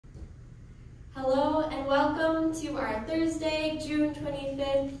Hello and welcome to our Thursday, June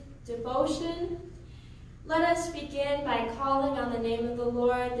 25th devotion. Let us begin by calling on the name of the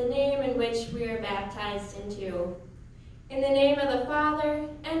Lord, the name in which we are baptized into. In the name of the Father,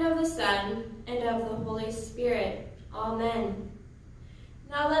 and of the Son, and of the Holy Spirit. Amen.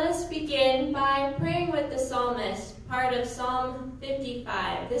 Now let us begin by praying with the psalmist, part of Psalm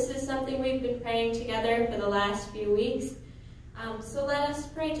 55. This is something we've been praying together for the last few weeks, so let us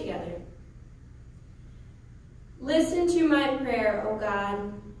pray together. Listen to my prayer, O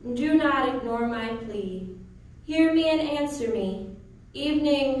God. Do not ignore my plea. Hear me and answer me.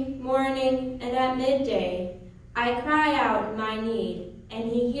 Evening, morning, and at midday, I cry out in my need,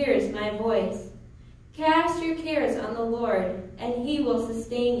 and he hears my voice. Cast your cares on the Lord, and he will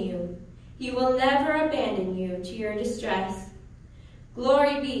sustain you. He will never abandon you to your distress.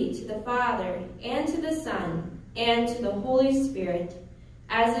 Glory be to the Father, and to the Son, and to the Holy Spirit,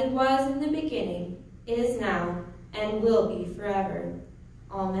 as it was in the beginning, is now, and will be forever.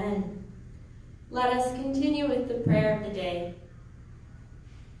 Amen. Let us continue with the prayer of the day.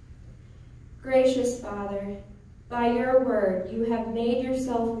 Gracious Father, by your word you have made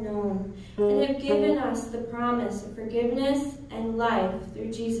yourself known and have given us the promise of forgiveness and life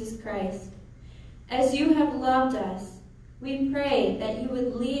through Jesus Christ. As you have loved us, we pray that you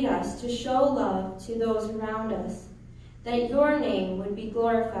would lead us to show love to those around us, that your name would be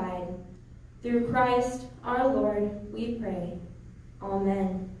glorified. Through Christ our Lord, we pray.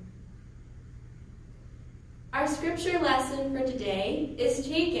 Amen. Our scripture lesson for today is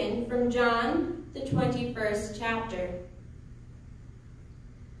taken from John, the 21st chapter.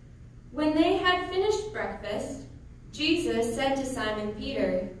 When they had finished breakfast, Jesus said to Simon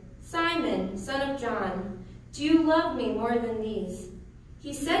Peter, "Simon, son of John, do you love me more than these?"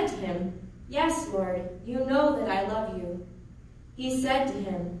 He said to him, "Yes, Lord, you know that I love you." He said to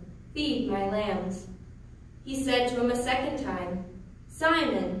him, "Feed my lambs." He said to him a second time,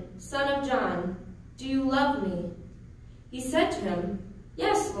 "Simon, son of John, do you love me?" He said to him,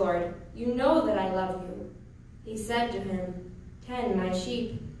 "Yes, Lord, you know that I love you." He said to him, "Tend my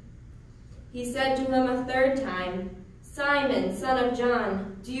sheep." He said to him a third time, "Simon, son of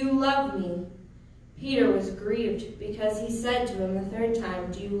John, do you love me?" Peter was grieved because he said to him a third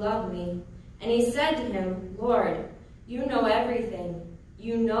time, "Do you love me?" And he said to him, "Lord, you know everything.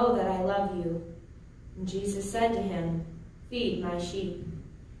 You know that I love you." And Jesus said to him, "Feed my sheep."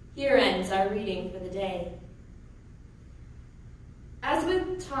 Here ends our reading for the day. As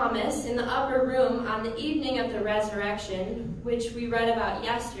with Thomas in the upper room on the evening of the resurrection, which we read about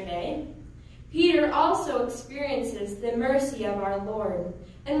yesterday, Peter also experiences the mercy of our Lord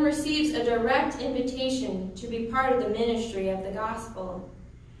and receives a direct invitation to be part of the ministry of the gospel.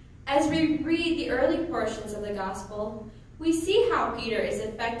 As we read the early portions of the gospel, we see how Peter is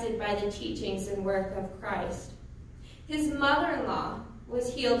affected by the teachings and work of Christ. His mother-in-law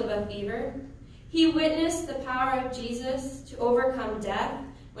was healed of a fever. He witnessed the power of Jesus to overcome death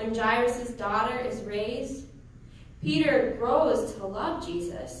when Jairus' daughter is raised. Peter grows to love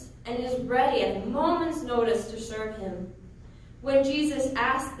Jesus and is ready at a moment's notice to serve him. When Jesus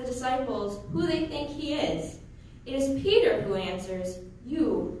asks the disciples who they think he is, it is Peter who answers,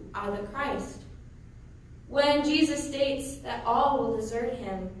 "You are the Christ." When Jesus states that all will desert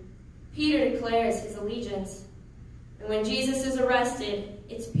him, Peter declares his allegiance. And when Jesus is arrested,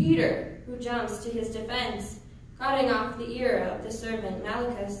 it's Peter who jumps to his defense, cutting off the ear of the servant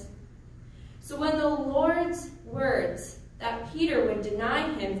Malchus. So when the Lord's words that Peter would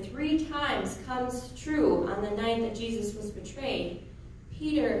deny him 3 times comes true on the night that Jesus was betrayed,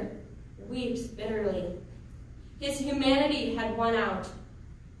 Peter weeps bitterly. His humanity had won out.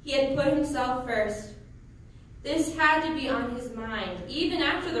 He had put himself first. This had to be on his mind, even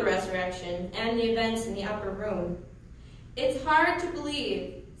after the resurrection and the events in the upper room. It's hard to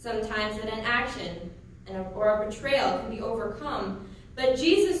believe sometimes that an action or a betrayal can be overcome, but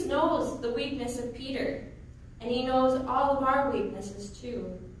Jesus knows the weakness of Peter, and he knows all of our weaknesses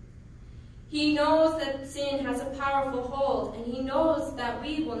too. He knows that sin has a powerful hold, and he knows that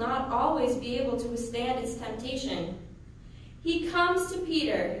we will not always be able to withstand its temptation. He comes to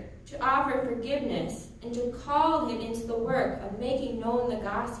Peter to offer forgiveness and to call him into the work of making known the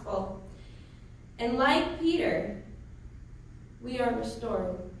gospel. And like Peter, we are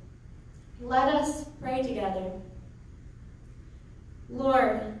restored. Let us pray together.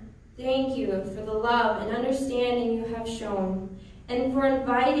 Lord, thank you for the love and understanding you have shown, and for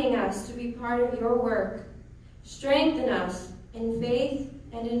inviting us to be part of your work. Strengthen us in faith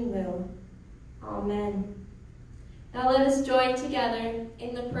and in will. Amen. Now let us join together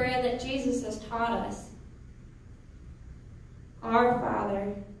in the prayer that Jesus has taught us. Our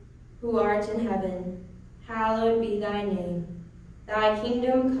Father, who art in heaven, hallowed be thy name. Thy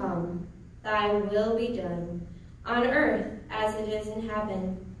kingdom come, thy will be done, on earth as it is in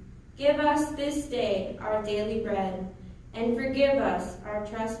heaven. Give us this day our daily bread, and forgive us our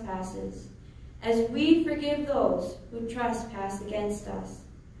trespasses, as we forgive those who trespass against us.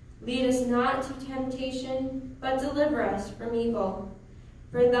 Lead us not to temptation, but deliver us from evil.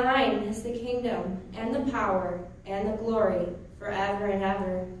 For thine is the kingdom, and the power, and the glory, forever and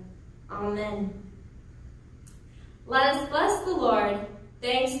ever. Amen. Let us bless the Lord.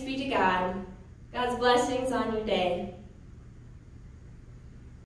 Thanks be to God. God's blessings on your day.